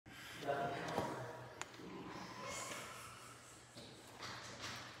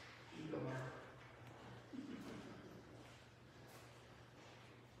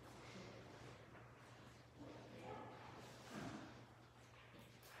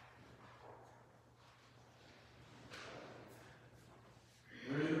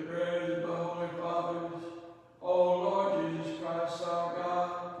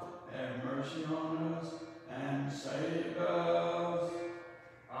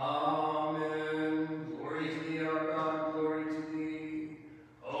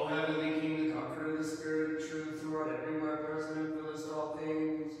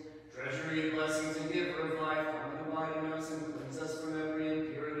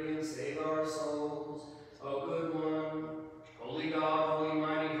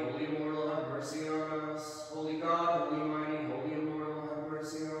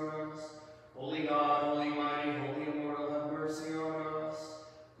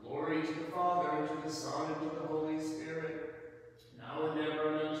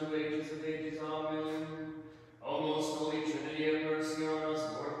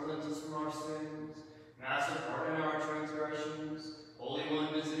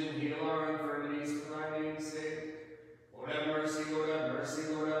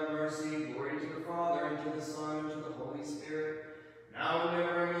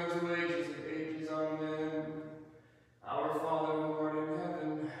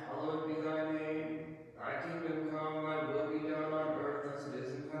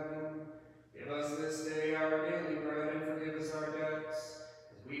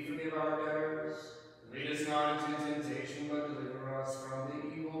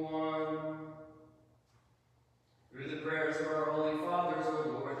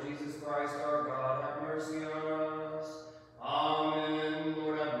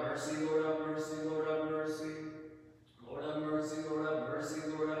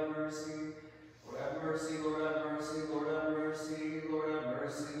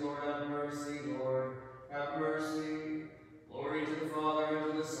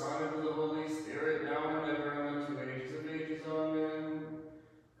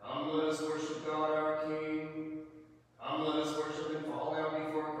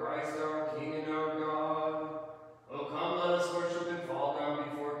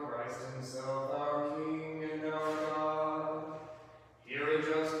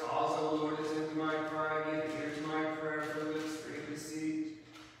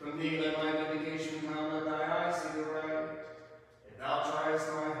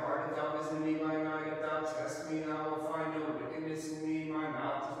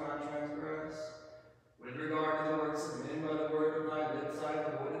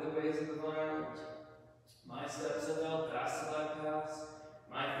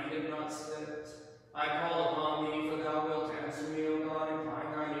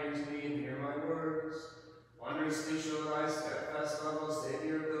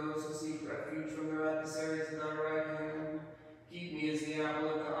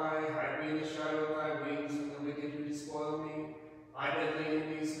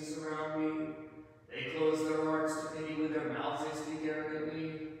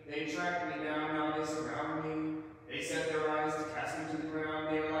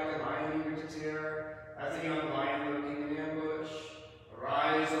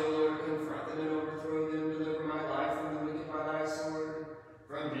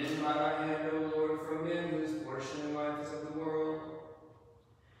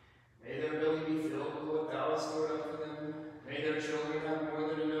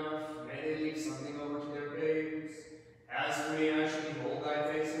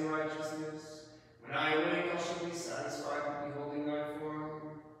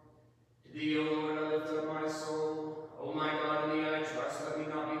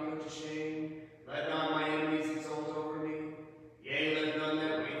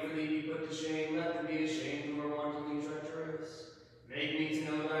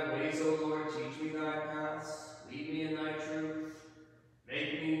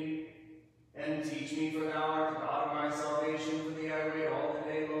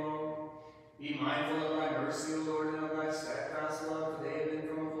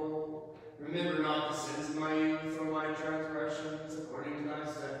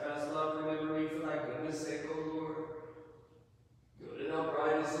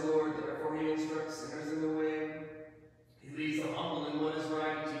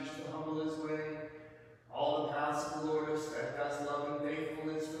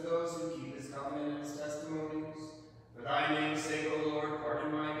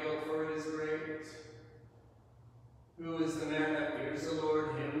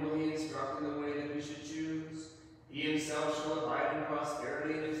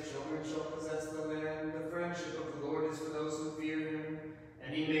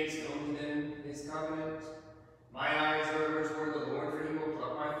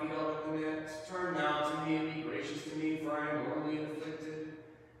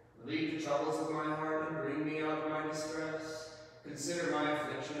troubles of my heart and bring me out of my distress. Consider my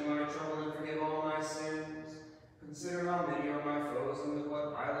affliction and my trouble and forgive all my sins. Consider how many are my foes and with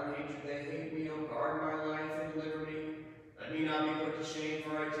what violent hatred they hate me. O guard my life and deliver me. Let me not be put to shame,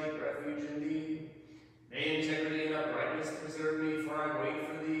 for I take refuge in thee. May integrity and uprightness preserve me, for I wait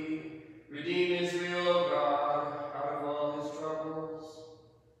for thee. Redeem Israel, O God, out of all his troubles.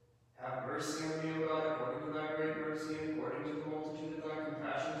 Have mercy on me, O God, according to thy great mercy, and according to the multitude of thy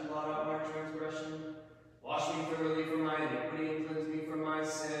compassions, blot out my transgression. Wash me thoroughly from my iniquity, and cleanse me from my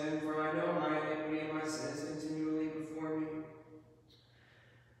sin, for I know my iniquity and my sin is continually before me.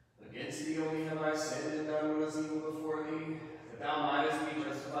 Against thee only have I sinned, and done what is evil before thee, that thou mightest be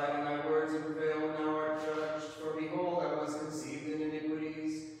justified in thy words, and prevail when thou art judged. For behold, I was conceived in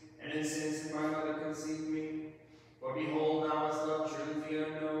iniquities, and in sins did my mother conceive me. For behold, thou hast loved truth the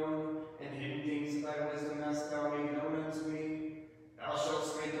unknown, and hidden things of thy wisdom hast thou made known unto me. Thou shalt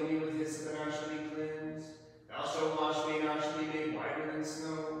sprinkle me with hyssop, and I shall be cleansed. Thou shalt wash me, and I shall be made whiter than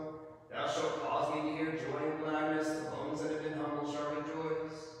snow. Thou shalt cause me to hear joy and gladness. The bones that have been humbled shall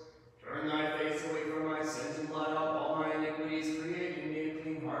rejoice. Turn thy face away from my sins, and blot out all my iniquities. Create in me a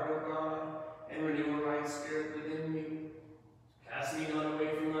clean heart, O God, and renew a right spirit within me. Cast me not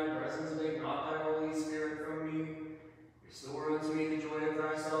away from thy presence, and take not thy Holy Spirit from me. Restore unto me the joy of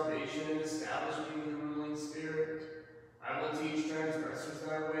thy salvation, and establish me with a ruling spirit. I will teach transgressors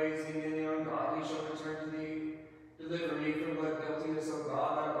thy ways, and the ungodly shall return to thee. Deliver me from blood guiltiness, O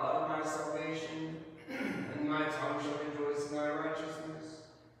God, thou God of my salvation, and my tongue shall rejoice in thy righteousness.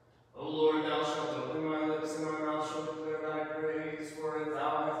 O Lord, thou shalt open my lips, and my mouth shall declare thy praise. For if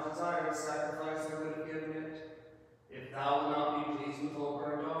thou hast desired sacrifice, I would have given it. If thou wilt not be pleased with whole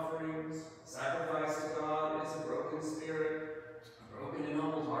burnt offerings, sacrifice to God is a broken spirit. A broken and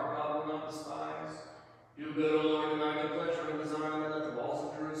humble heart God will not despise. Do good, O Lord, in thy good pleasure in Zion, and let the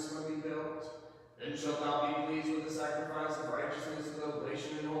walls of Jerusalem be built. Then shalt thou be pleased with the sacrifice of righteousness, with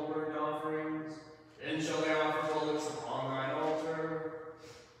oblation and whole burnt offerings. Then shall they offer bullocks upon thine altar.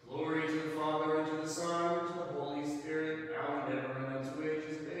 Glory to the Father, and to the Son, and to the Holy Spirit, now and ever, and unto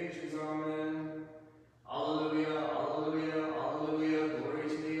ages of ages. Amen. Alleluia, alleluia, alleluia, glory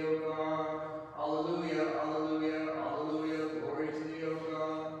to thee, O God. Alleluia, alleluia, alleluia, glory to thee, O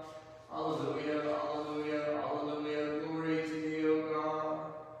God. Alleluia, alleluia, alleluia, glory to thee, O God.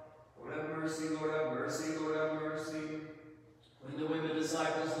 Lord have mercy, Lord have mercy, Lord have mercy. When the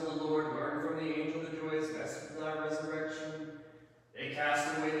disciples of the Lord learned from the angel the joyous message of thy resurrection, they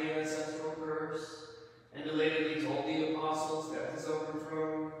cast away the ancestral curse, and elatedly told the apostles, death is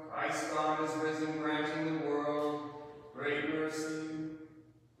overthrown, Christ God is risen, granting the world great mercy.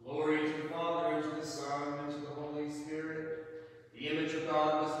 Glory to the Father, and to the Son, and to the Holy Spirit. The image of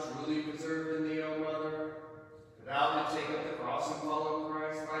God was truly preserved in thee, O Mother. For thou didst take up the cross and follow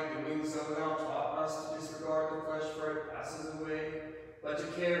Christ. By doing so, thou taught us to disregard the flesh, for it passes away, but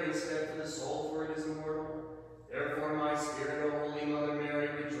to care instead for the soul, for it is immortal. Therefore my spirit, O Holy Mother Mary,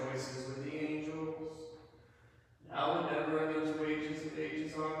 rejoices with the angels. Now and ever, and into ages of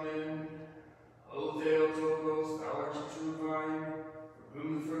ages. Amen. O Theotokos, thou art a true vine, from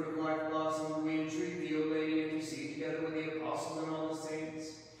whom the fruit of life blossomed, we entreat thee, O Lady, intercede together with the apostles and all the saints,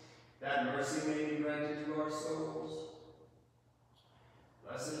 that mercy may be granted to our souls.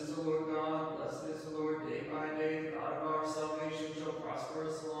 Blessed is the Lord God, blessed is the Lord day by day. The God of our salvation shall prosper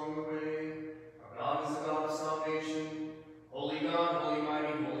us along the way. Our God is the God of salvation. Holy God, holy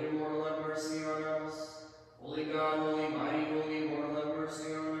mighty, holy immortal, have mercy on us. Holy God, holy mighty, holy immortal, have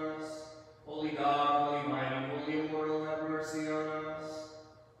mercy on us. Holy God, holy mighty, holy immortal, have mercy on us.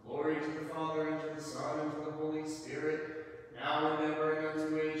 Glory to the Father, and to the Son, and to the Holy Spirit, now and ever, and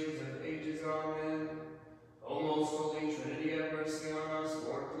unto ages of ages. Amen. O most holy Trinity, have mercy on us.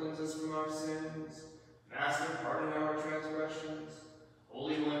 Lord, cleanse us from our sins. Master, pardon our transgressions.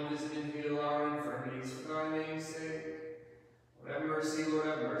 Holy One, visit and heal our infirmities for thy name's sake. Lord, have mercy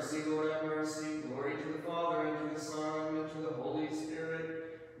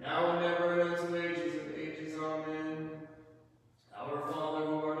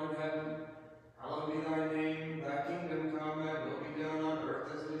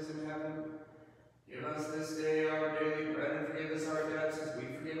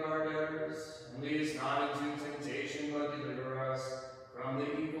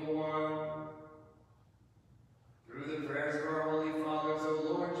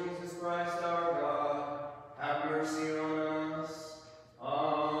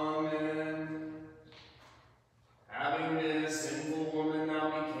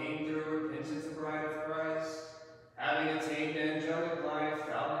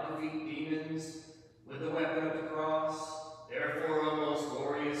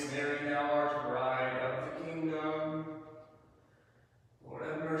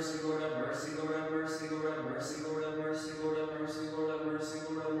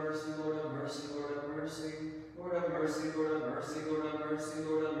mercy,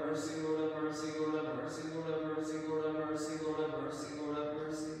 Lord have mercy, Lord have mercy, Lord have mercy, Lord have mercy, Lord have mercy, Lord have mercy, Lord have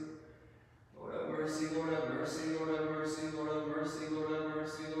mercy. Lord have mercy, Lord have mercy, Lord have mercy, Lord have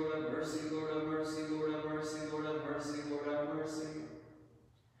mercy, Lord have mercy, Lord have mercy, Lord have mercy, Lord have mercy, Lord have mercy, Lord have mercy.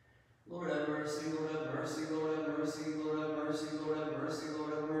 Lord have mercy, Lord have mercy, Lord have mercy, Lord have mercy, Lord have mercy,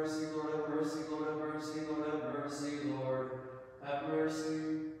 Lord have mercy, Lord have mercy, Lord have mercy, Lord have mercy, Lord have mercy.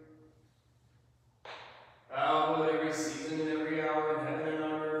 Thou, who at every season and every hour in heaven and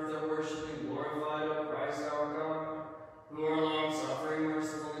on earth are worshipped and glorified, O Christ our God, who are long-suffering,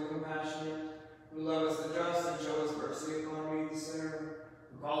 merciful, and compassionate, who lovest the just and showest mercy upon me, the sinner,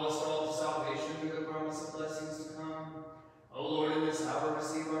 who callest all to salvation through the promise of blessings to come. O Lord, in this hour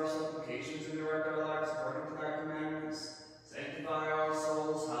receive our supplications and direct our lives according to thy commandments. Sanctify our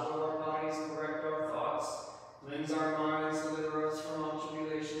souls, hallow our bodies, correct our thoughts, cleanse our minds, deliver us from all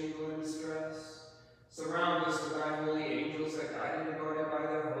tribulation, evil, and distress. Surround us with thy holy angels that guide and guarded by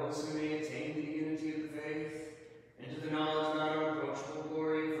their hosts, we may attain to the unity of the faith, and to the knowledge of thine unapproachable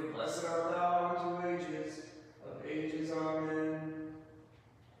glory. For blessed art thou unto ages of ages. Amen.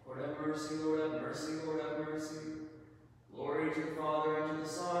 Lord have mercy, Lord have mercy, Lord have mercy. Glory to the Father, and to the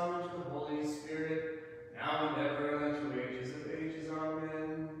Son, and to the Holy Spirit, now and ever, and unto ages of ages.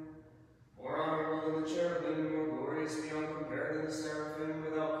 Amen. More honorable than the cherubim, more glorious beyond compared than the seraphim,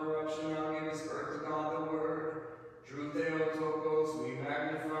 without corruption, thou gavest birth to God the Word. True Theotokos, we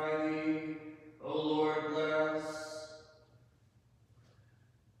magnify thee. O Lord, bless.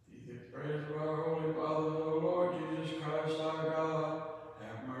 The praise of our Holy Father, the Lord Jesus Christ, our God,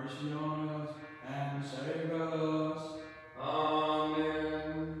 have mercy on us and save us.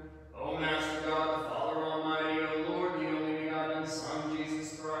 Amen. O Master God, the Father Almighty, O Lord, the only begotten Son,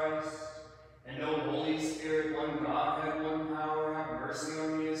 Jesus Christ, and O Holy Spirit, one Godhead, one power, have mercy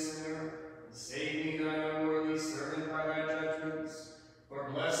on me, a sinner, and save me, thine unworthy servant, by thy judgments.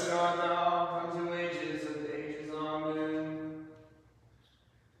 For blessed art thou unto ages of ages. Amen.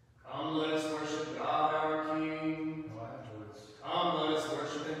 Come, let us worship God, our King. Come, let us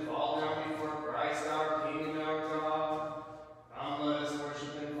worship and fall down before Christ, our King and our God. Come, let us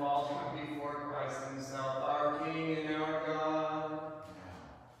worship and fall down before Christ himself, our King and our God.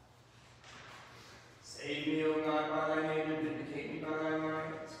 Save me, O God, by thy name, and vindicate me by thy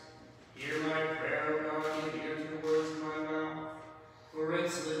might. Hear my prayer, O God, and hear to the words of my mouth. For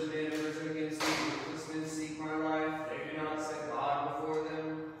insolent men risen against me, ruthless men seek my life. They do not set God before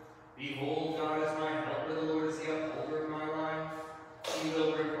them. Behold, God is my helper, the Lord is the upholder of my life. He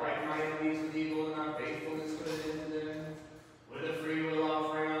will requite my enemies with evil, and thy faithfulness put an end to them. With a free will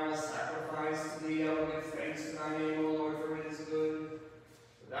offering I will sacrifice to thee. I will give thanks to thy name, O Lord, for it is good.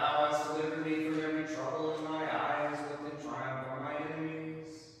 For thou hast delivered me from every trouble, and my eye has looked in triumph on my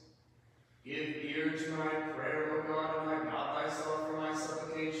enemies. Give ear to my prayer, O God, and hide not thyself from my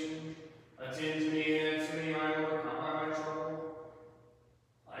supplication. Attend to me and answer me, I am overcome by my trouble.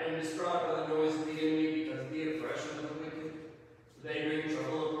 I am distraught by the noise of the enemy because of the oppression of the wicked. They bring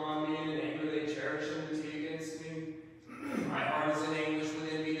trouble upon me, and in anger they cherish enmity against me. My heart is in anguish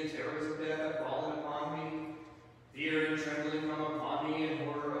within me, the terrors of death have fallen upon me. Fear and trembling come upon me, and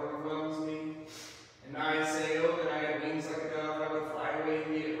horror overwhelms me. And I say, oh, that I had wings like a dove, I would fly away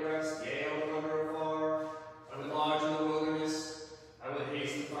and be at rest. Yea, I would wander afar. I would lodge in the wilderness. I would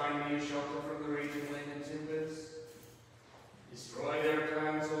haste to find me a shelter from the raging wind and tempest. Destroy their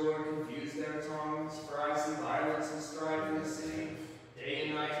plans, O Lord, confuse their tongues, for I see violence and strife in the city. Day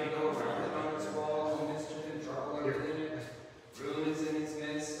and night they go around it on its walls, and mischief and trouble are within it. Ruin is in its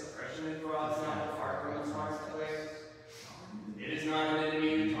midst, oppression and fraud is not apart from its heart's place. It is not an enemy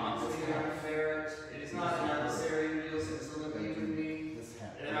who taunts me that I fear it. It is not an adversary who deals insolently with me,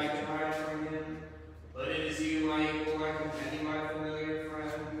 that I can hide from him. But it is you, my equal, my companion, my familiar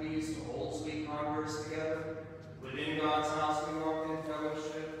friend. We used to hold sweet converse together. Within God's house we walked in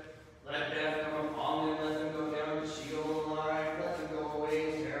fellowship. Let death come upon them, let them go down to Sheol alive, let them go away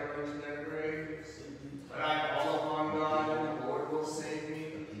in terror and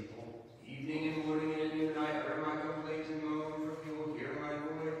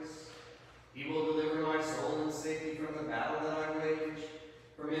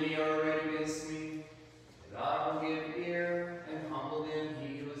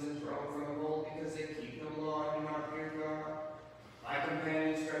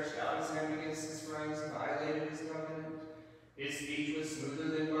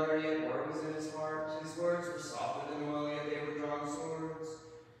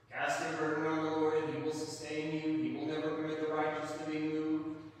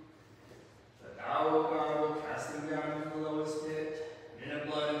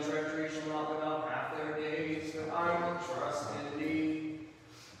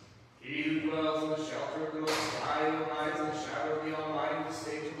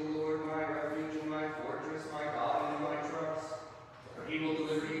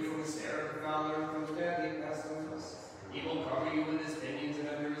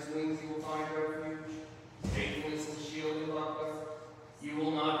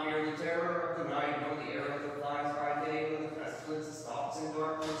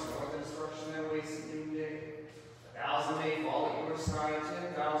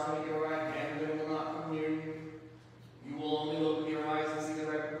power to make your right hand, but it will not come near you. You will only look with your eyes and see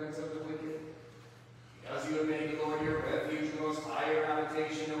the recompense of the wicked. Because you have made the Lord your refuge, the most high your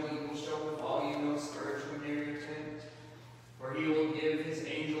habitation, no evil shall befall you, no scourge will near your tent. For he will give his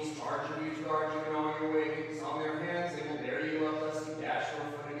angels charge of you to guard you in all your ways. On their hands they will bear you up, lest you dash your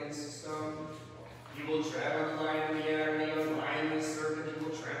foot against a stone. You will tread on the lion and the adder, and the young lion and the serpent you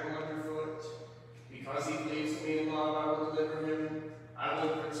will trample underfoot. Because he flees to me in love, I will deliver him. I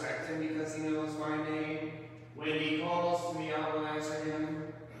will protect him because he knows my name. When he calls to me, I will answer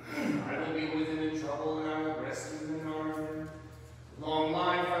him. I will be with him in trouble, and I will rescue him and honor him. With long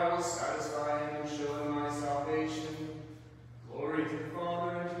life I will satisfy him and show him my salvation. Glory to the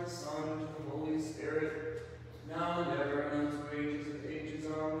Father, and to the Son, and to the Holy Spirit, now and ever, and unto ages of ages.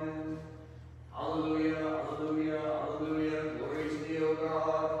 Amen. Hallelujah, hallelujah, hallelujah. Glory to thee, O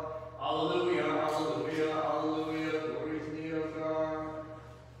God. Hallelujah, hallelujah, hallelujah. Glory to thee, O God.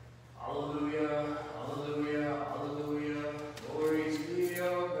 Hallelujah, hallelujah, hallelujah. Glory to thee,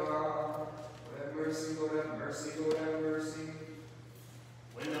 O God. Lord have mercy, Lord have mercy, Lord have mercy.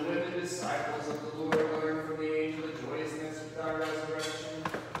 When the women disciples of the Lord learned from the angel the joyousness of thy resurrection,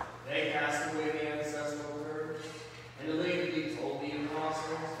 they cast away the ancestral curse, and elatedly told the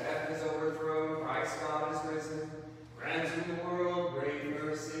apostles, death is overthrown, Christ God is risen, granting the world great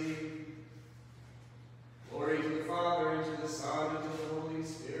mercy. Glory to the Father, and to the Son, and to the Holy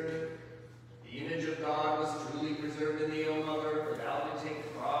Spirit. The image of God was truly preserved in thee, O Mother, for thou didst take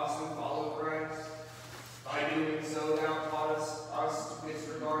the cross and follow Christ. By doing so, thou taughtest us to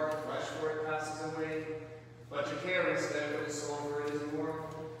disregard the flesh, for it passes away, but to care instead for the soul, for it is immortal.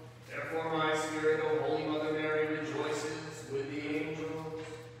 Therefore my spirit, O Holy Mother Mary, rejoices with the angels,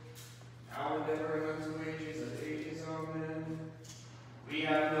 now and ever, and unto ages of ages. Amen. We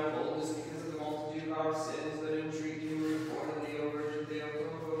have no boldness because of the multitude of our sins, but entreat you reportedly, O Virgin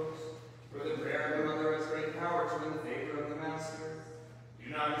Theotokos, for the prayer of your mother has great power to win the favor of the Master. Do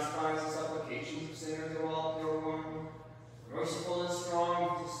not despise the supplications of sinners, O all pure one. Merciful and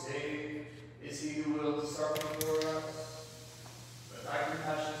strong to save is he who will to suffer for us. Let thy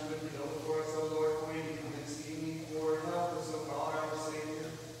compassions with go before us, O Lord, for we come and see me, for help us, O God, our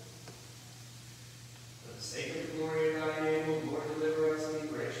Savior. For the sake of the glory of thy name, O Lord, deliver us and be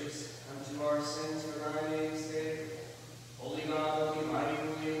gracious unto our sins for thy name's sake. Holy God, holy mighty,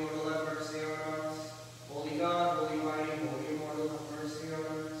 holy immortal, have mercy on us. Holy God, holy mighty, holy immortal, have mercy on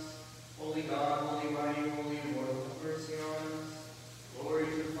us. Holy God, holy mighty, holy immortal, have mercy on us. Glory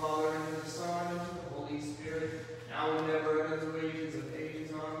to the Father, and to the Son, and to the Holy Spirit, now and ever, and unto ages of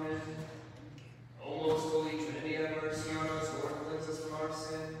ages. Amen. O most holy Trinity, have mercy on us. Lord, cleanse us from our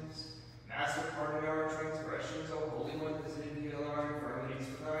sins. Master, pardon our transgressions. O Holy One, visit and heal our infirmities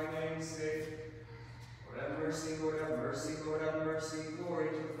for thy name's sake. Lord have mercy, Lord have mercy, Lord have mercy. Glory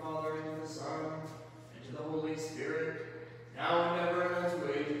to the Father, and to the Son, and to the Holy Spirit, now and ever, and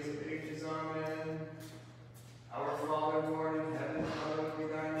unto ages of ages. Amen. Our Father, who art in heaven, hallowed be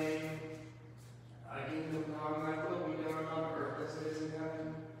thy name. Thy kingdom come, thy will be done on earth as it is in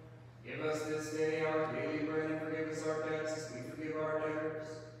heaven. Give us this day our daily bread, and forgive us our debts as we forgive our debtors.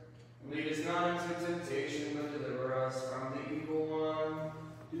 And lead us not into temptation, but deliver us from the evil one.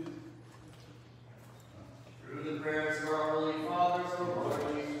 Through the prayers of our holy fathers, O Lord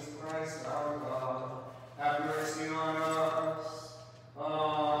Jesus Christ, our God, have mercy on us.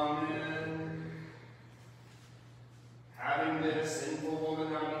 Amen. Having been a sinful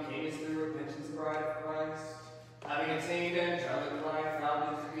woman, thou becamest through repentance the bride of Christ. Having attained angelic life, thou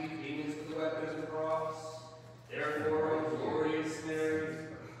didst defeat demons with the weapon of the cross. Therefore, O glorious Mary,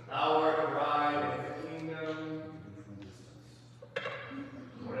 thou art a bride of the kingdom.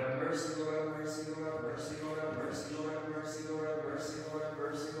 Lord have mercy, Lord have mercy, Lord have mercy, Lord have mercy, Lord have mercy, Lord have mercy, Lord have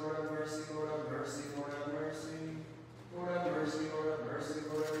mercy, Lord have mercy, Lord have mercy, Lord have mercy. Lord have mercy, Lord have mercy,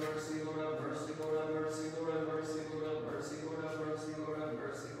 Lord have mercy, Lord have mercy, Lord have mercy, Lord have mercy, Lord have mercy, Lord have mercy, Lord have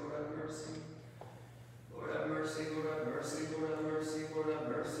mercy, Lord have mercy. Lord have mercy, Lord have mercy, Lord have mercy, Lord have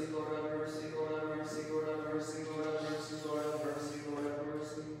mercy, Lord have mercy, Lord have mercy, Lord have mercy, Lord have mercy, Lord have mercy, Lord have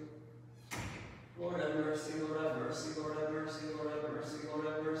mercy. Lord have mercy, Lord have mercy, Lord have mercy, Lord have mercy, Lord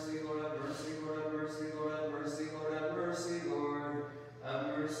have mercy, Lord have mercy, Lord have mercy, Lord have mercy, Lord have mercy, Lord have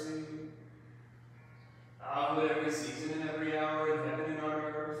mercy. Thou who at every season and every hour in heaven and on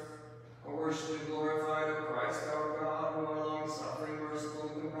earth are worshipped and glorified, O Christ our God, who are long-suffering, merciful,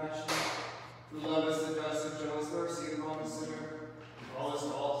 and compassionate, who lovest the dust and showest mercy upon the sinner, who callest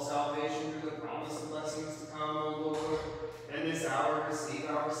all to salvation through the promise of blessings to come, O Lord. In this hour receive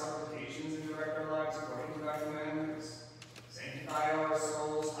our supplications and direct our lives according to thy commandments. Sanctify our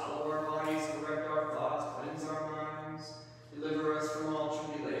souls, hallow our bodies, correct our thoughts, cleanse our minds, deliver us from all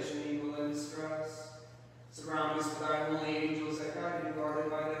tribulation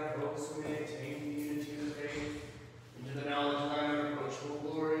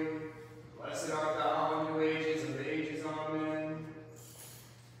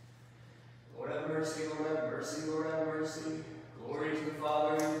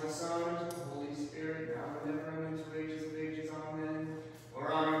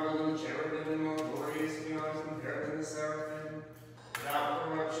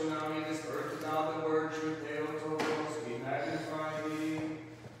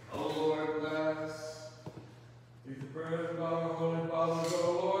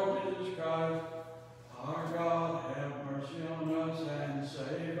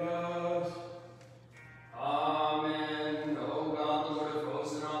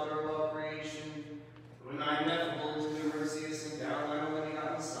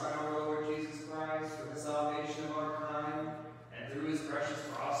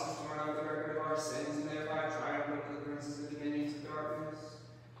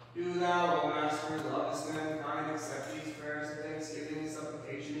Do thou, O Master, lovest mankind, accept these prayers of thanksgiving and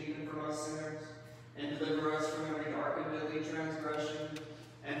supplication even from us sinners, and deliver us from every dark and deadly transgression,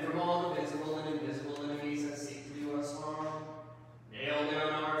 and from all the visible and invisible enemies that seek to do us harm. Nail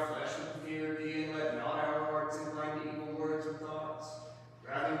down our flesh with the fear of thee, and let not our hearts incline to evil words or thoughts.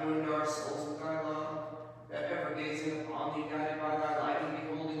 Rather wound our souls with thy love, that ever gazing upon thee, guided by thy light, and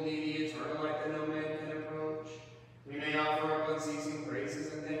beholding thee, the eternal light that no man can approach, we may offer up unceasing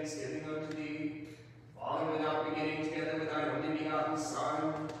praises and thanksgiving unto thee, Father, without beginning, together with thine only begotten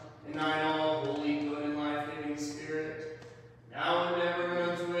Son, and thine all holy, good, and life-giving Spirit, now and ever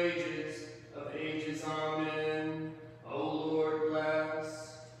and unto ages of ages. Amen. O Lord,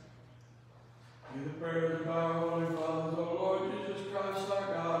 bless. Hear the prayers of our Holy Fathers, O Lord Jesus Christ, our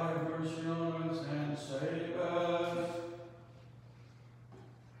God, have mercy on us and save us.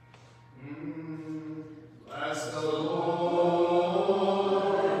 Bless the Lord,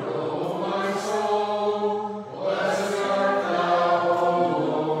 O my soul. Blessed art thou, O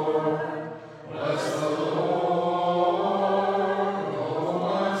Lord. Bless the Lord, O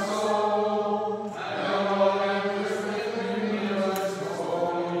my soul. And all that is within me, bless his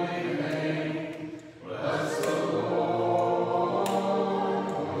holy name. Bless the Lord,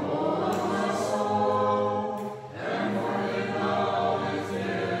 O my soul. And forget not his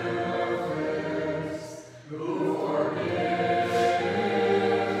dear affairs, who forgives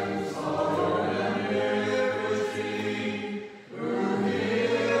all your iniquity, who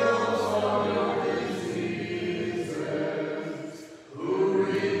heals all your diseases, who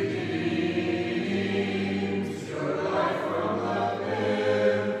redeems your life from the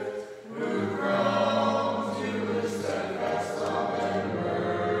pit, who crowns you with steadfast love and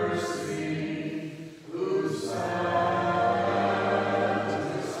mercy, who satisfies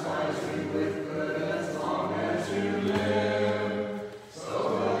you with good as long as you live, so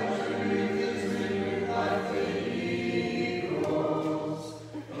that your youth is renewed like the eagles.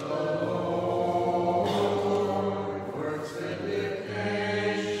 The Lord works vindication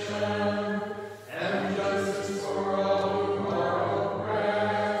and justice for all who are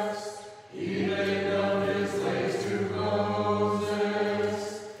oppressed. He made known his ways to Moses,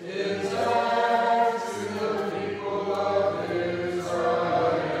 his acts to the people of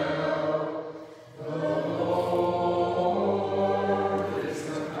Israel. The Lord is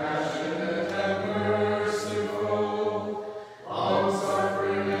compassionate and merciful,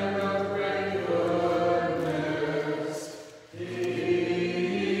 long-suffering and of great goodness. He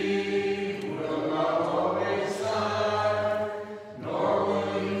will not always lie, nor will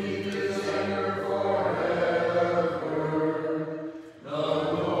he keep his anger forever. The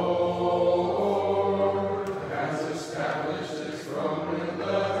Lord has established his throne in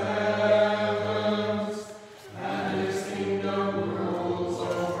the heavens, and his kingdom rules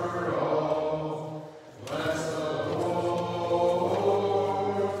over all. Bless the Lord,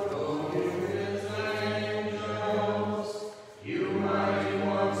 O you his angels, you mighty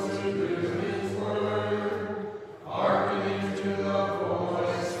ones who do his word, hearkening to the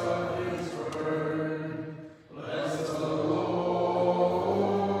voice of his word. Bless the Lord,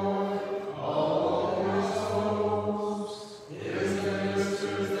 all his hosts, his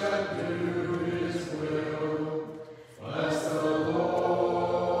ministers that do his will. Bless the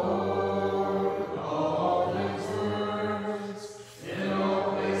Lord, all his works, in all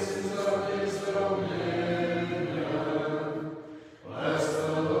places of his dominion. Bless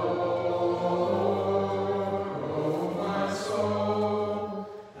the Lord, O my soul,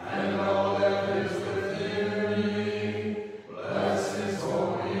 and all that is within me. Bless his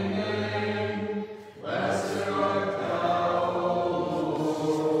holy name. Blessed art thou, O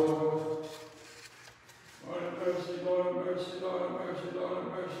Lord. Lord have mercy, Lord have mercy, Lord have mercy, Lord have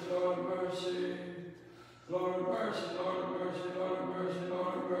mercy, Lord have mercy. Lord have mercy, Lord have mercy, Lord have mercy,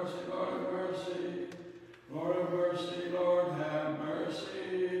 Lord have mercy, Lord have mercy. Lord have mercy, Lord have mercy.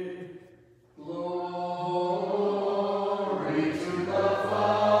 Glory to the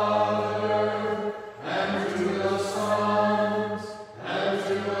Father, and to the Son, and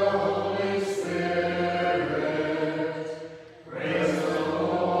to the Holy Spirit. Praise the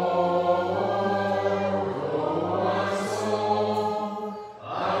Lord, O my soul. I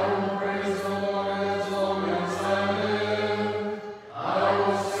will praise the Lord as long as I live. I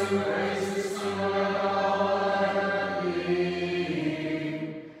will sing praises to my God and me.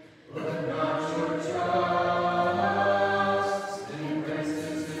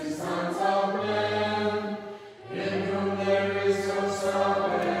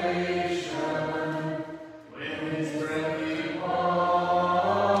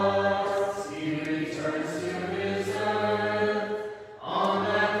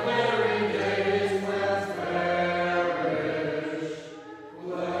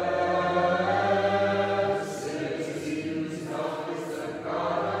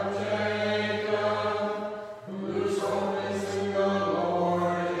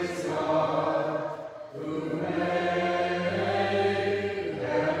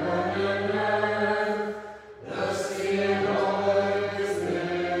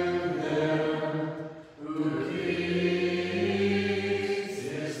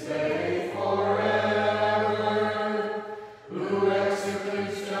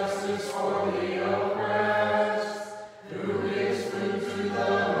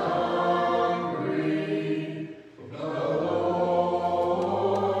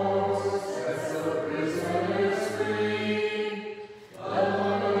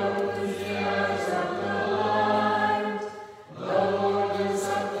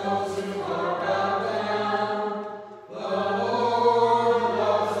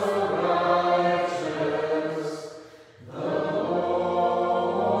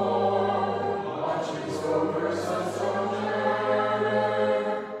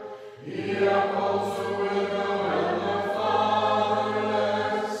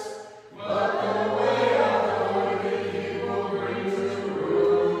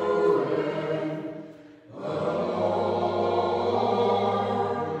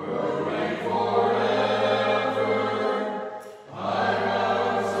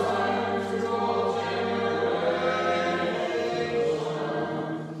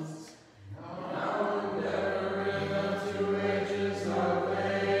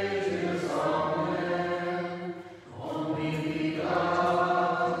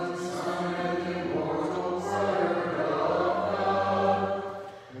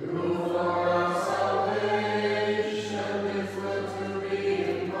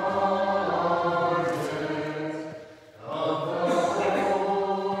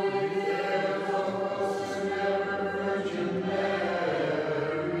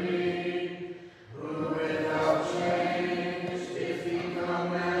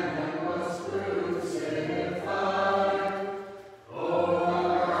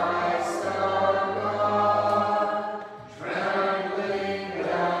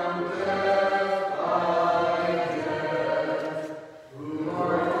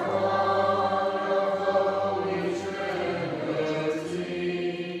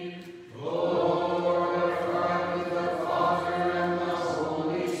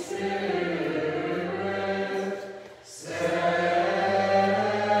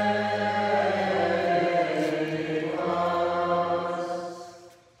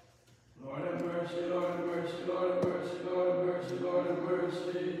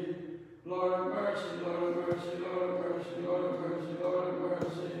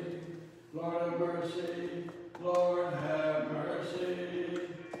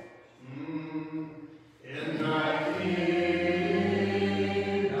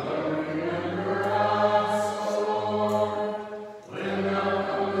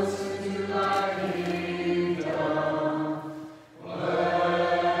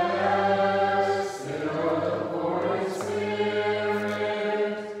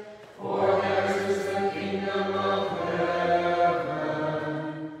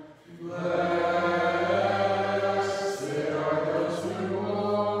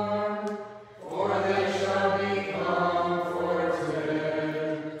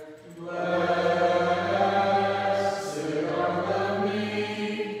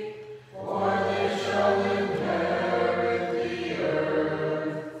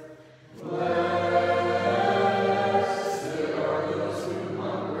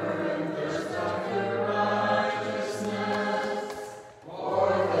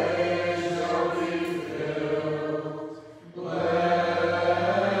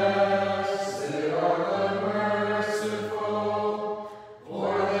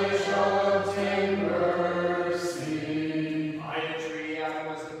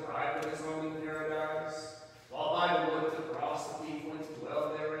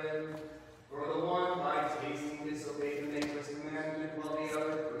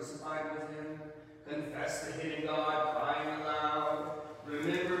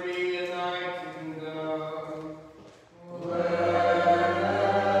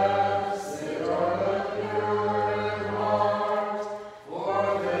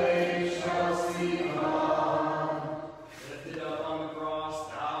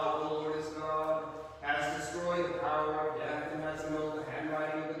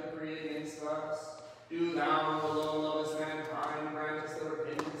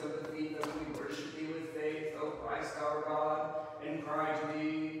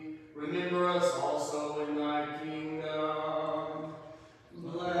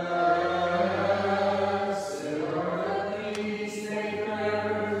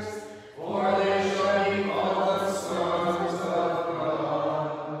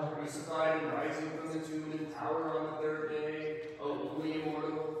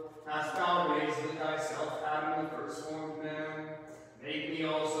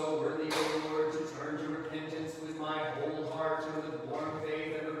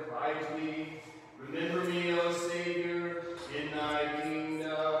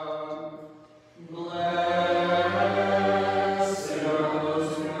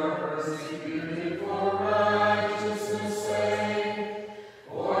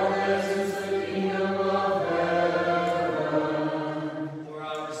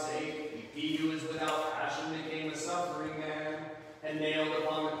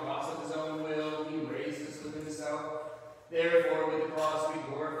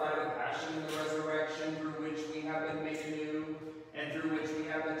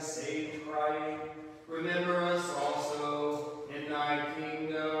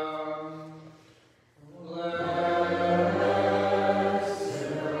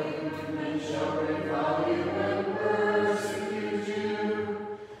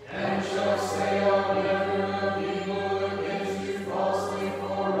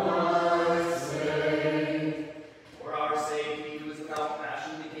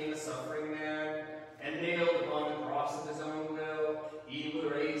 suffering man, and nailed upon the cross of his own will, he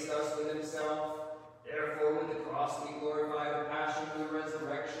would raise us with himself. Therefore, with the cross we glorify the passion and the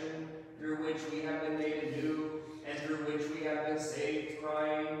resurrection, through which we have been made anew, and through which we have been saved,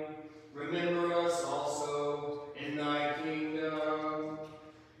 crying, remember us also in thy kingdom.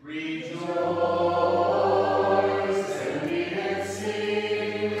 Rejoice and be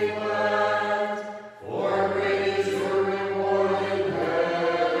exceedingly glad, for great is your reward in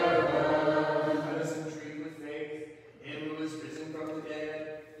heaven. Let us entreat with faith him who is risen from the dead,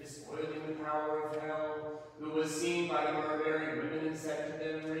 despoiling the power of hell, who was seen by the myrrh-bearing women and said to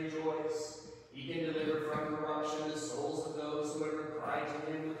them, rejoice. He can deliver from corruption the souls of those who ever cried to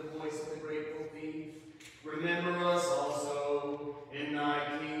him with the voice of the grateful thief. Remember us also in thy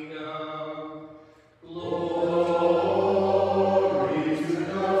kingdom. Glory to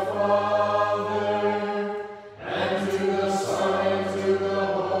the Father, and to the Son, and to the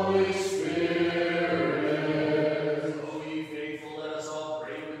Holy Spirit. O ye faithful, let us all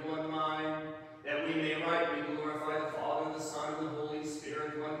pray with one mind, that we may rightly glorify the Father, the Son, and the Holy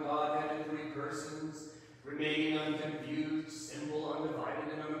Spirit, one Godhead in three persons, remaining unconfused, simple, undivided,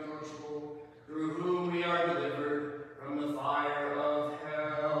 and unapproachable, through whom we are delivered from the fire of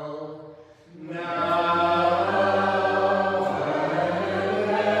hell. Now and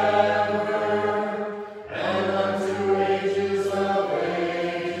ever, and unto ages of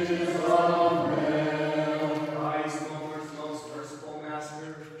ages. Amen. Christ, most merciful Master,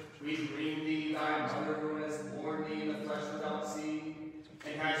 we dream thee, thy mother, who has borne thee in the flesh without seed,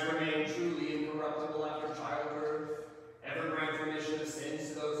 and has remained truly incorruptible after childbirth. Ever grant remission of sins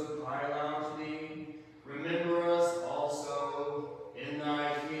to those who cry aloud to thee. Remember us also in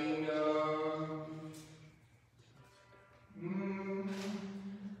thy kingdom.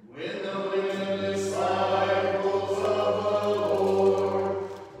 When the women disciples of the Lord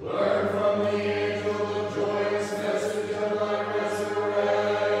learn from the angel the joyous message of thy resurrection,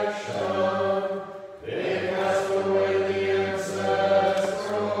 they cast away the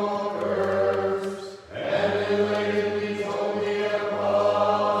ancestral curse, and elatedly told the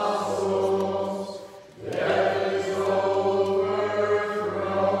apostles, death is overthrown,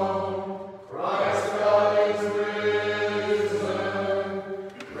 Christ God is risen,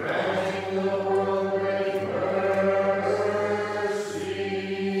 granting the world great mercy,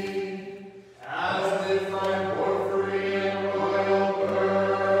 as did find Porphyry and royal purple.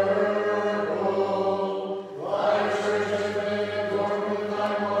 Thy church has been adorned with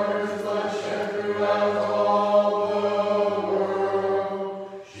thy martyrs' blood shed throughout all the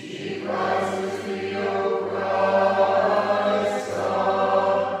world. She rises thee, O Christ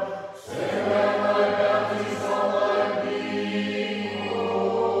God, send out thy bounties on thy people.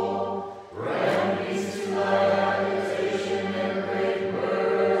 Grant peace to thy habitation and great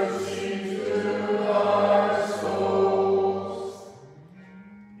mercy to our souls.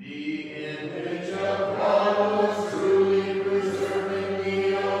 The image of God was truly preserving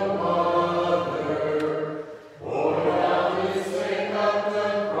thee, O Mother. Pour out his take up the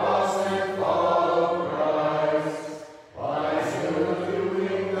cross and follow Christ. By so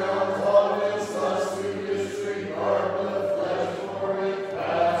doing thou taughtest us to disregard the flesh, for it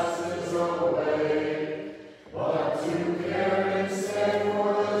passes away, but to care instead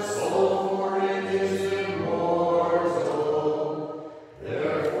for the soul, for it is immortal.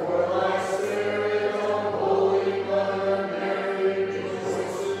 Therefore thy Spirit, O Holy Mother Mary,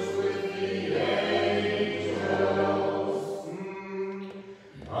 rejoices with the angels.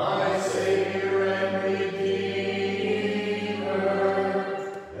 My Savior and Redeemer,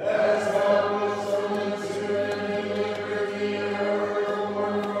 as thou wouldst wisdom and deliver the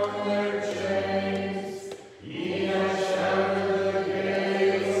earthborn from their chains, he has shattered the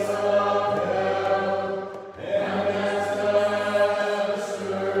gates of hell, and as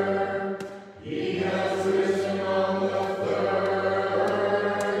Master, he has risen on the third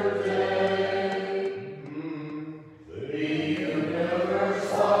day. The universe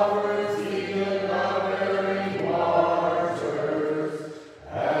sovereign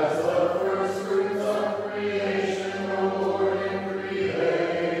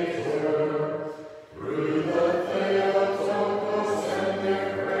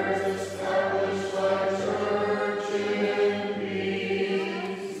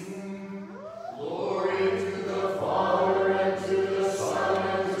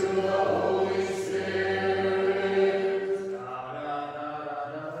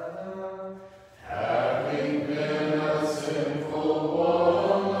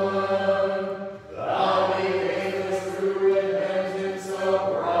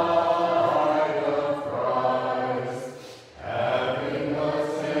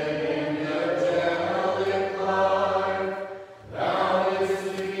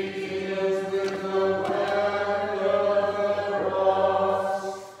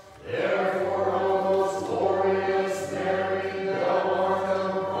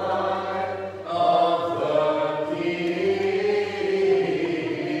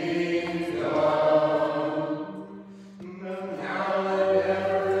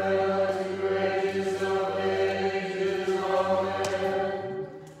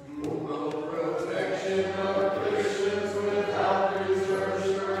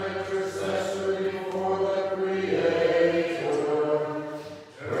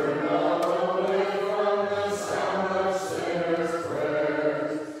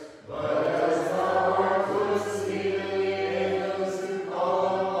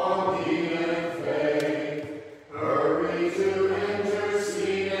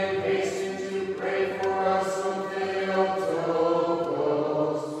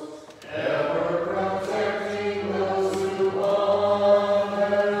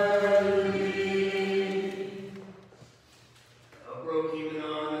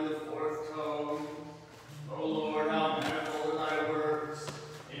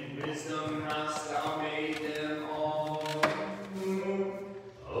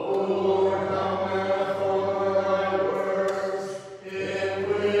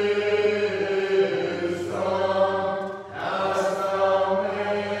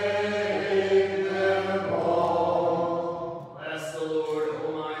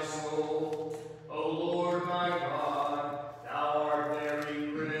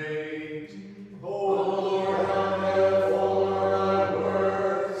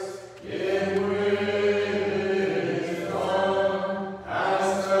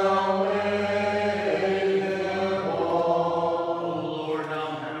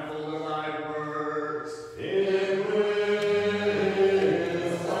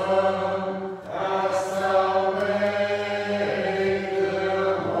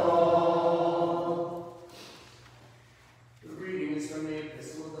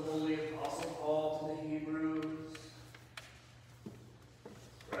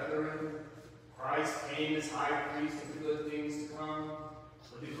came as high priest of the good things to come,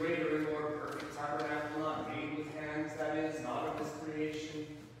 with the greater and more perfect tabernacle not made with hands, that is, not of his creation,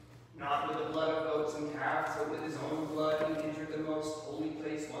 not with the blood of goats and calves, but with his own blood he entered the most holy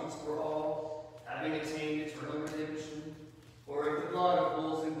place once for all, having attained eternal redemption. For if the blood of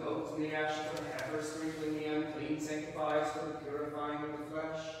bulls and goats and the ashes of heifer sprinkling the unclean sanctifies for the purifying of the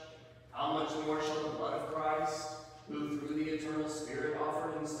flesh, how much more shall the blood of Christ, who through the eternal Spirit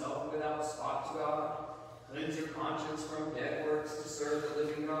offered himself without spot to God, cleanse your conscience from dead works to serve the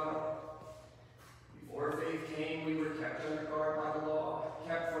living God? Before faith came, we were kept under guard by the law,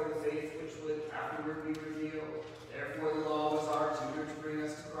 kept for the faith which would afterward be revealed. Therefore the law was our tutor to bring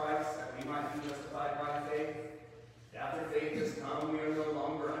us to Christ, that we might be justified by faith. After faith has come, we are no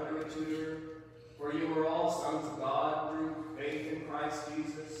longer under a tutor, for you are all sons of God through faith in Christ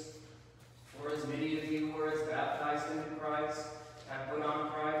Jesus. For as many of you who are as baptized into Christ have put on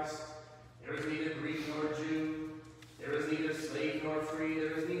Christ. There is neither Greek nor Jew, there is neither slave nor free,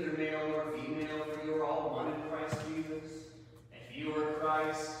 there is neither male nor female, for you are all one in Christ Jesus. If you are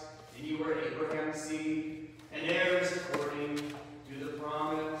Christ, then you are Abraham's seed, and heirs according to the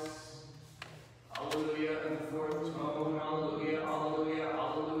promise. Hallelujah, and the fourth tone, hallelujah, hallelujah,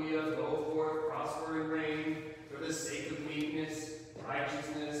 hallelujah. Go forth, prosper and reign, for the sake of meekness,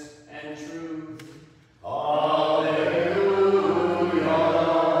 righteousness, and truth. Hallelujah, hallelujah,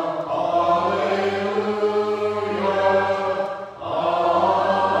 hallelujah.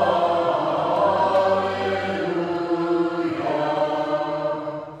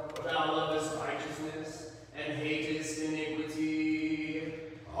 For thou lovest righteousness, and hatest iniquity.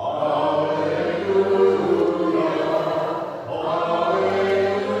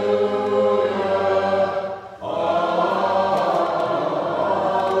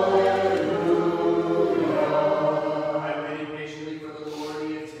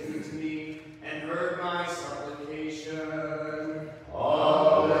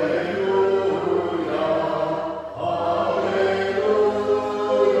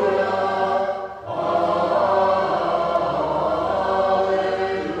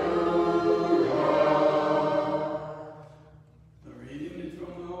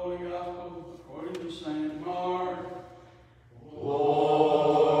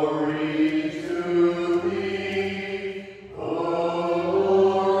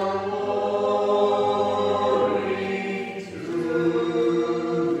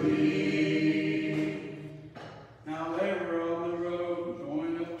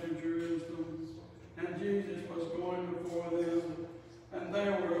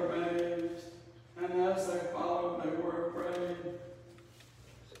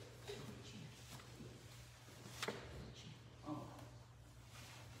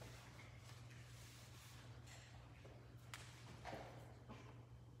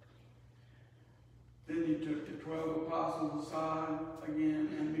 Then he took the 12 apostles aside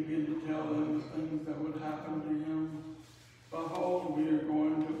again and began to tell them the things that would happen to him. Behold, we are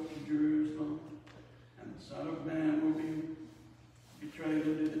going to Jerusalem, and the Son of Man will be betrayed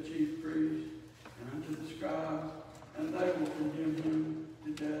into the chief priests and unto the scribes, and they will condemn him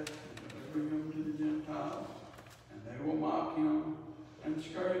to death and deliver him to the Gentiles. And they will mock him and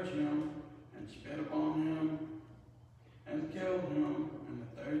scourge him and spit upon him and kill him, and the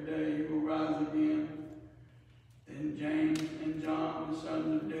third day he will rise again. Then James and John, the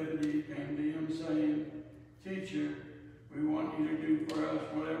sons of Zebedee, came to him, saying, Teacher, we want you to do for us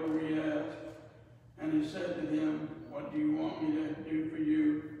whatever we ask. And he said to them, What do you want me to do for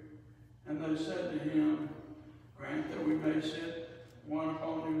you? And they said to him, Grant that we may sit one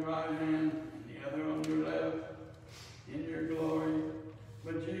upon your right hand and the other on your left in your glory.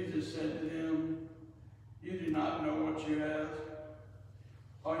 But Jesus said to them, You do not know what you ask.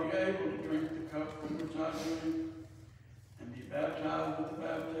 Are you able to drink the cup from which I drink, and be baptized with the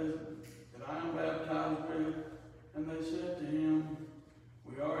baptism that I am baptized with? And they said to him,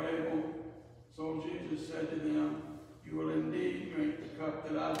 We are able. So Jesus said to them, You will indeed drink the cup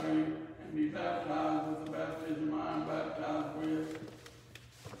that I drink, and be baptized with the baptism I am baptized with.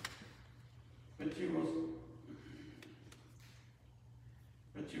 But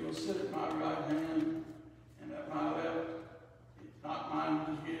you will sit at my right hand and at my left. It's not mine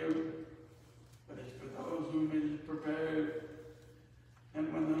to give, but it's for those whom it is prepared.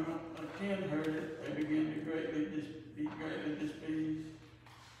 And when the 10 heard it, they began to be greatly displeased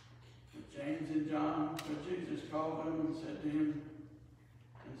with James and John. But Jesus called them and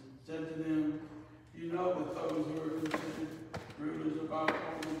said to them, You know that those who are considered rulers of our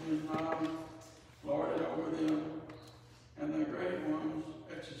Gentiles lord it over them, and the great ones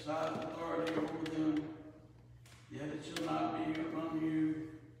exercise authority over them. Yet it shall not be among you,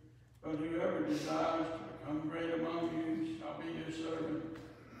 but whoever desires to become great among you shall be your servant,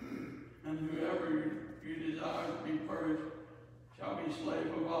 and whoever you desire to be first shall be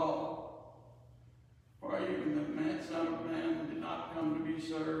slave of all. For even the Son of Man did not come to be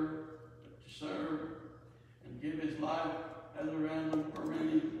served, but to serve, and give his life as a ransom for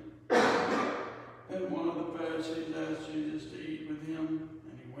many. Then one of the Pharisees asked Jesus to eat with him,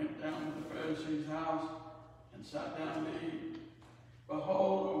 and he went down to the Pharisee's house and sat down to eat.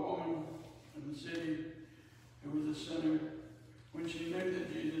 Behold, a woman in the city who was a sinner, when she knew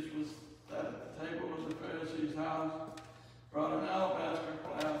that Jesus was sat at the table of the Pharisee's house, brought an alabaster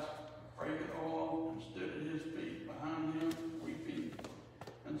flask of fragrant oil and stood at his feet behind him, weeping.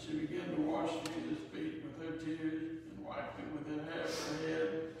 And she began to wash Jesus' feet with her tears and wiped them with her hair of her head.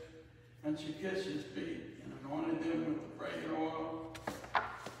 And she kissed his feet and anointed them with the fragrant oil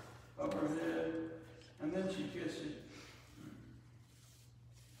of her head. And then she kissed him.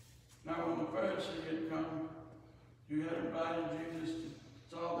 Now when the Pharisee had come, who had invited Jesus,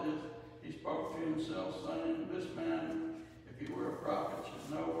 saw this, he spoke to himself, saying, This man, if he were a prophet, should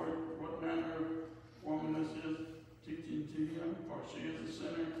know what manner of woman this is teaching to him, for she is a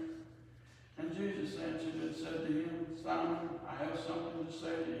sinner. And Jesus answered and said to him, Simon, I have something to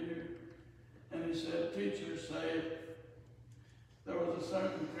say to you. And he said, Teacher, say it. There was a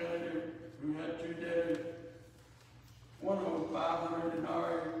certain creditor who had two debtors. One owed 500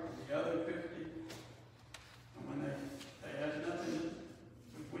 denarii, and the other 50. And when they had nothing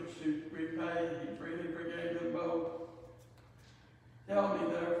with which to repay, he freely forgave them both. Tell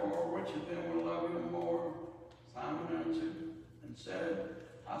me, therefore, which of them will love him more? Simon answered and said,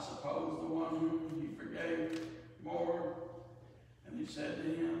 I suppose the one whom he forgave more. And he said to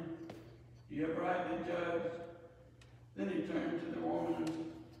him, You have rightly judged. Then he turned to the woman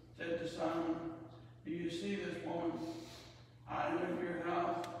and said to Simon, Do you see this woman? I entered your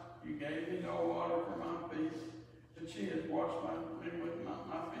house. You gave me no water for my feet, but she has washed my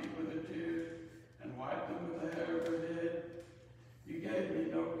feet with her tears and wiped them with the hair of her head. You gave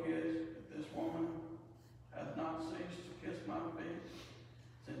me no kiss, but this woman has not ceased to kiss my feet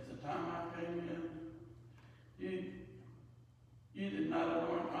since the time I came in. You did not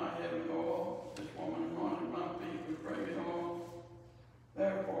anoint my head with oil. This woman anointed my feet with fragrant oil.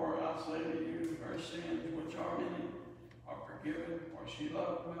 Therefore I say to you, her sins, which are many, are forgiven, for she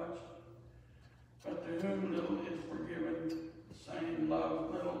loved much. But to whom little is forgiven, the same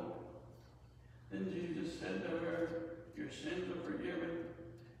loves little. Then Jesus said to her, Your sins are forgiven.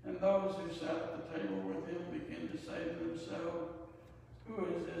 And those who sat at the table with him began to say to themselves, Who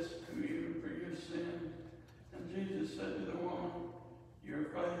is this who even forgives sin? And Jesus said to the woman, Your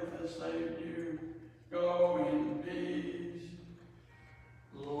faith has saved you. Go in peace.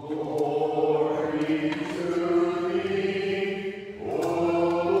 Glory to thee, O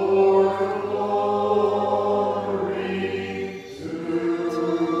Lord, glory to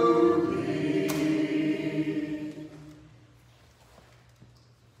thee.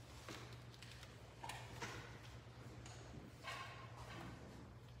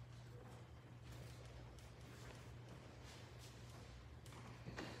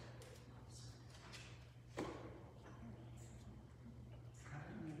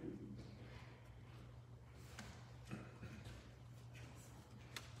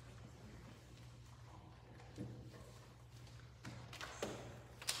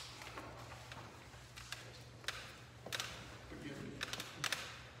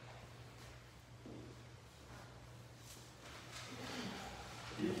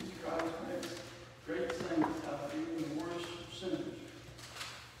 Jesus Christ makes great saints out of even the worst sinners.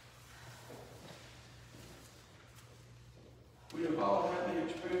 We have all had the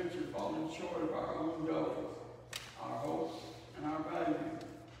experience of falling short of our own goals, our hopes, and our value.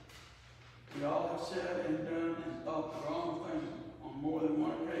 We all have said and done and thought the wrong thing on more than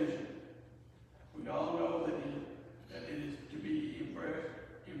one occasion. We all know that it is to be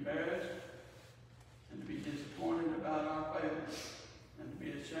embarrassed and to be disappointed about our failures, and to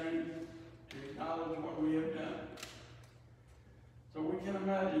be ashamed to acknowledge what we have done. So we can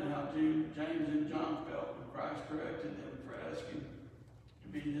imagine how James and John felt when Christ corrected them for asking to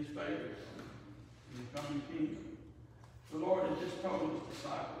be his favorites in the coming kingdom. The Lord had just told his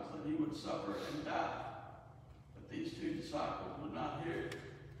disciples that he would suffer and die, but these two disciples would not hear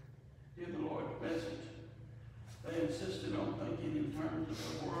the Lord's message. They insisted on thinking in terms of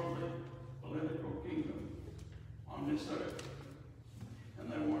a worldly political kingdom on this earth.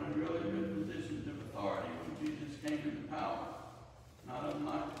 And they wanted really good positions of authority when Jesus came into power, not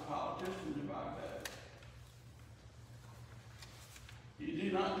unlike the politicians of our day. You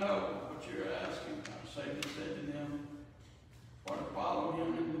do not know what you are asking, our Savior said to them, for to follow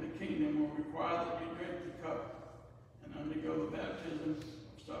him into the kingdom will require undergo the baptism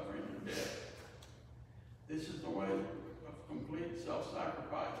of suffering and death. This is the way of complete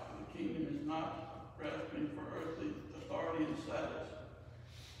self-sacrifice, for the kingdom is not grasping for earthly authority and status.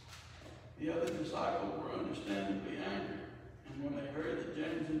 The other disciples were understandably angry, and when they heard that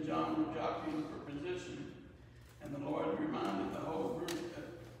James and John were jockeying for position, and the Lord reminded the whole group that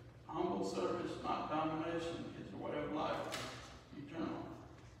humble service, not domination, is the way of life, eternal.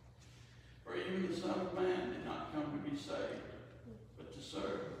 For even the Son of Man did not come to be saved, but to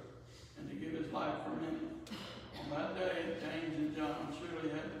serve, and to give his life for many. On that day, James and John surely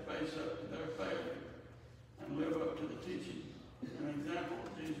had to face up to their failure and live up to the teaching and example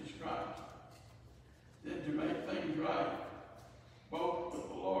of Jesus Christ. Then to make things right, both with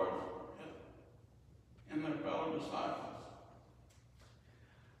the Lord and their fellow disciples.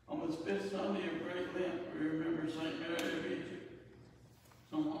 On this fifth Sunday of Great Lent, we remember St. Mary of Egypt.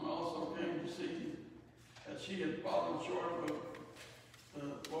 Someone also came to see that she had fallen short of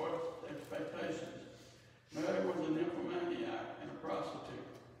the Lord's expectations. Mary was a nymphomaniac and a prostitute,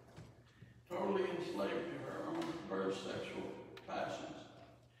 totally enslaved to her own perverse sexual passions.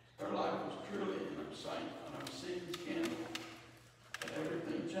 Her life was truly an obscene scandal, but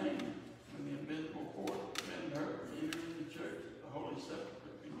everything changed when the invisible force prevented her from entering the church, the Holy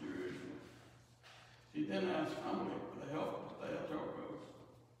Sepulchre in Jerusalem. She then asked humbly for the help of Theotokos,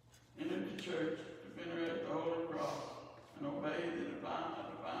 entered the church to venerate the Holy Cross, and obey the divine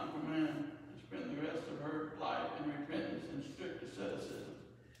command to spend the rest of her life in repentance and strict asceticism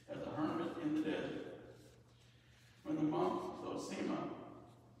as a hermit in the desert. When the monk Zosima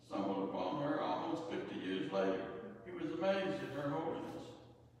stumbled upon her almost 50 years later, he was amazed at her holiness.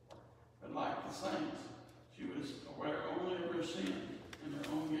 But like the saints, she was aware only of her sin and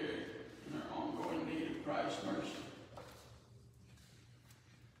her ongoing need of Christ's mercy.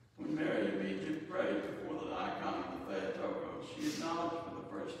 When Mary of Egypt prayed before the icon of the Theotokos, she acknowledged for the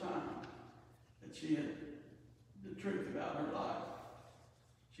first time that she had the truth about her life.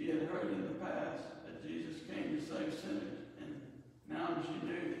 She had heard in the past that Jesus came to save sinners, and now she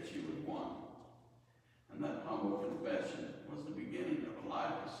knew that she was one. And that humble confession was the beginning of a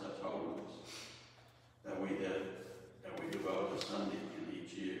life of such holiness that we devote a Sunday in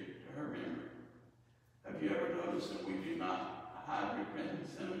each year to her memory. Have you ever noticed that we do not hide repentant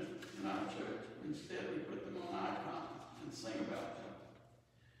sinners in our church? Instead, we put them on icons and sing about them.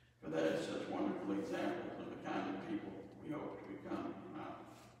 For that is such wonderful examples of the kind of people we hope to become.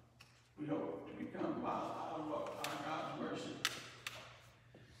 We hope to become by our God's mercy.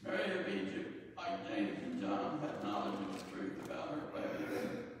 Mary of Egypt, like James and John, had knowledge of the truth about her failure.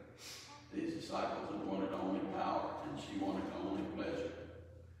 These disciples had wanted only power, and she wanted only pleasure.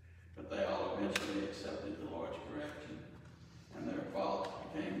 But they all eventually accepted the Lord's correction, and their faults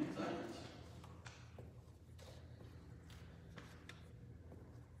became saints.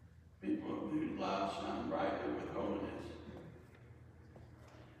 People whose lives shine brightly with holiness.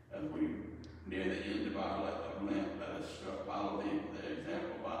 As we near the end of our Lent, let us follow the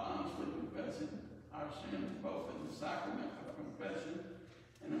example by honestly confessing our sins, both in the sacrament of confession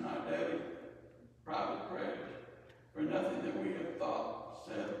and in our daily private prayers. For nothing that we have thought,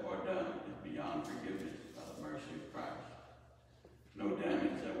 said, or done is beyond forgiveness by the mercy of Christ. No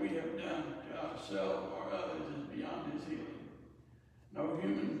damage that we have done to ourselves or others is beyond his healing. No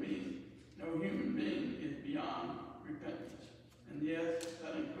human being is beyond repentance. And yes,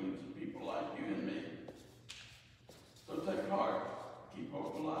 that includes people like you and me. So take heart, keep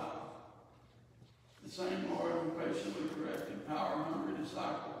hope alive. The same Lord who patiently corrected power-hungry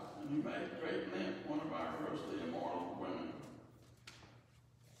disciples and who made Great Lent one of our grossly immoral women,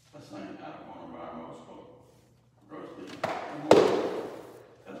 a saint out of one of our most grossly immoral,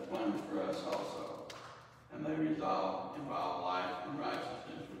 has plans for us also, and they involve life and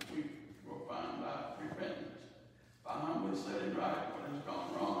righteousness, which we will find by repentance, by humbly setting right what has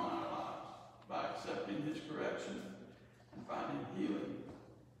gone wrong in our lives, by accepting his correction and finding healing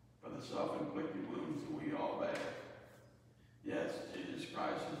for the self-inflicted wounds that we all bear. Yes,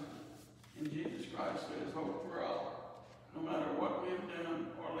 in Jesus Christ there is hope for all, no matter what we have done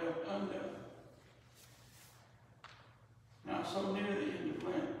or left undone. Now, so near the end of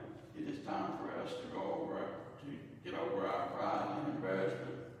Lent, it is time for us to get over our pride and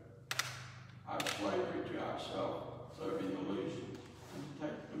embarrassment, our slavery to our self-serving illusions, and to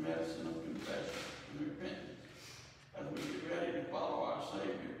take the medicine of confession and repentance as we get ready to follow our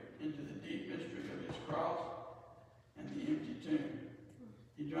Savior into the deep mystery of his cross and the empty tomb.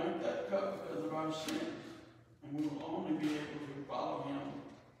 He drank that cup because of our sins, and we will only be able to follow him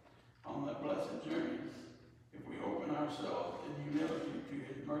on that blessed journey if we open ourselves in humility to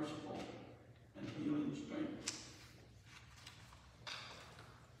his merciful and healing strength.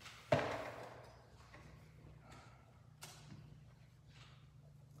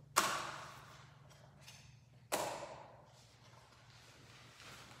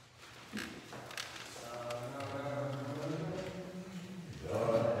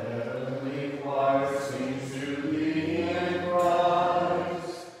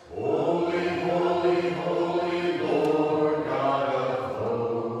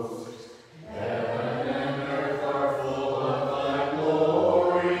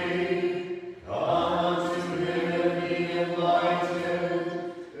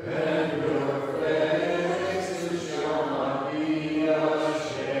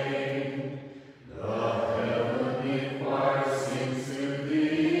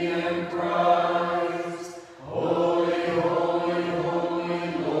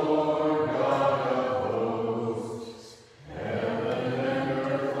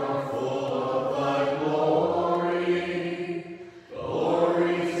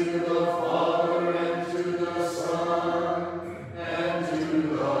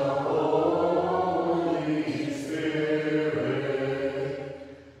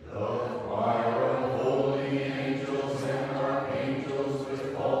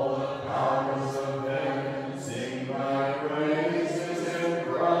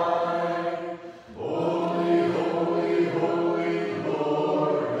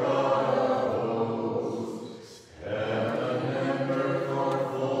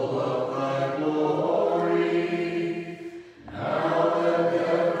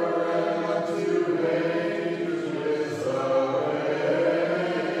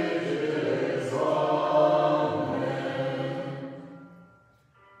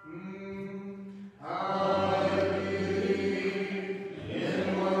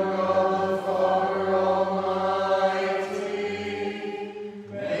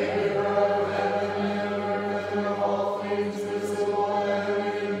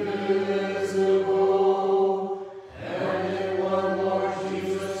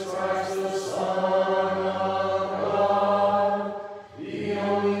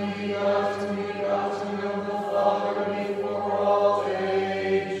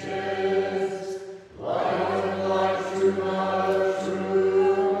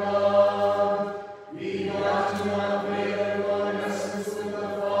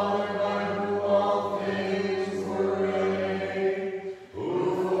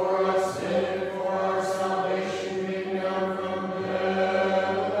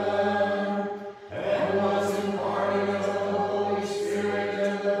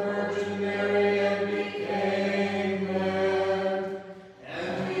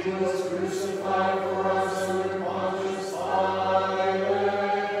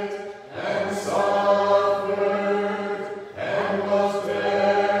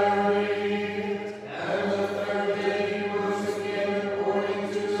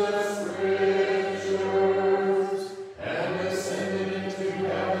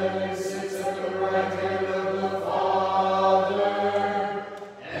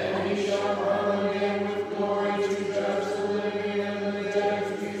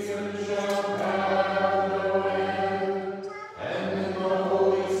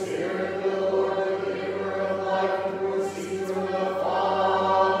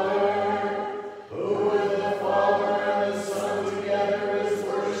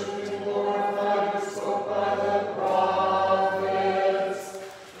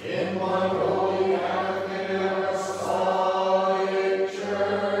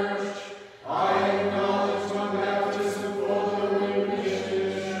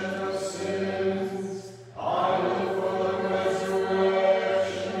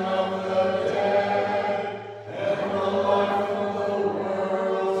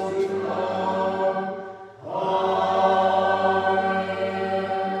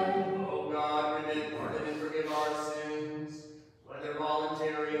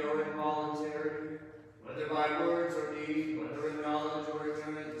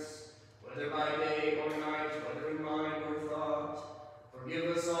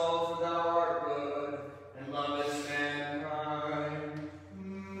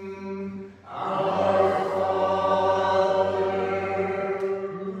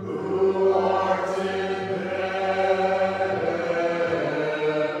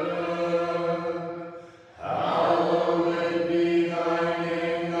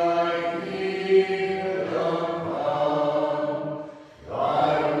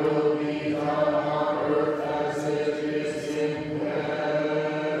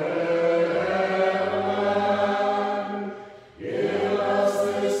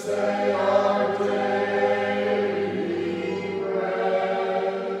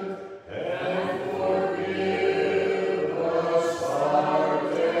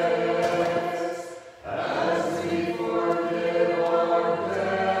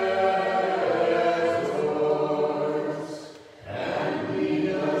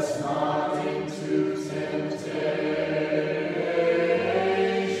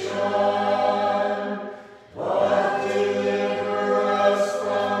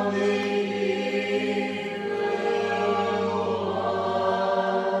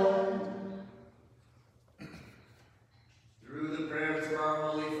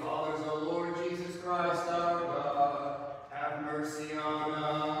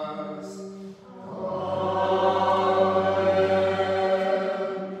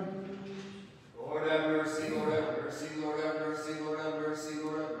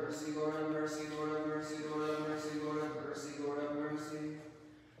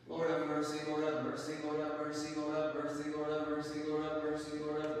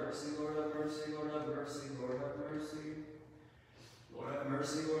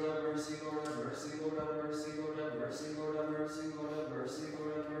 mercy, Lord have mercy, Lord have mercy, Lord have mercy, Lord have mercy, Lord have mercy, Lord have mercy,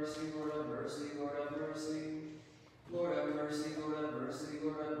 Lord have mercy, Lord have mercy, Lord have mercy. Lord have mercy, Lord have mercy,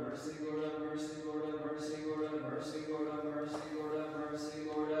 Lord have mercy, Lord have mercy, Lord have mercy, Lord have mercy, Lord have mercy, Lord have mercy,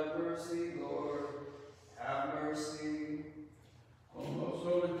 Lord have mercy, Lord have mercy. O most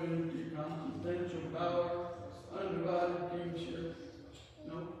holy Trinity, consubstantial power, undivided kingship.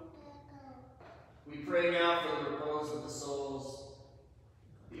 No. We pray now for the repose of the souls,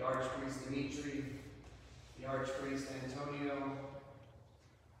 the Archpriest Dimitri, the Archpriest Antonio,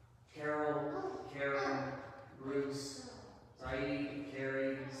 Carol, Karen, Bruce, Saeed,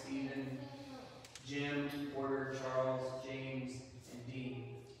 Carrie, Stephen, Jim, Porter, Charles, James, and Dean.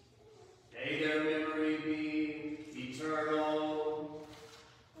 May their memory be eternal.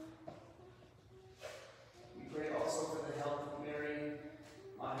 We pray also for the health of Mary,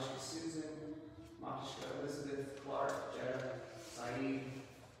 Madishka Susan, Madishka Elizabeth, Clark, Jetta, Saeed,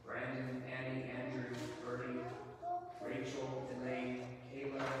 Brandon, Annie, Andrew, Bertie, Rachel, Elaine,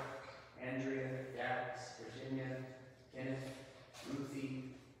 Kayla, Andrea, Dax, Virginia, Kenneth,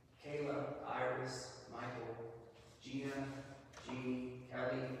 Ruthie, Kayla, Iris, Michael, Gina, Jeannie,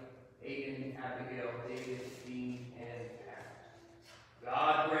 Kelly, Aiden, Abigail, David, Dean, and Pat.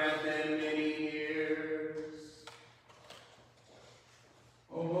 God grant them many years.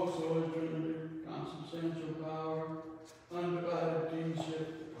 O most holy Trinity, consubstantial power, undivided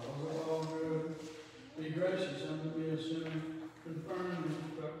kingship, cause of all good, be gracious unto me a sinner, confirm and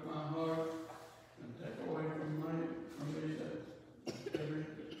instruct my heart, and take away from me that every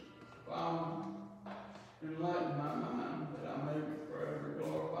foul, enlighten my mind.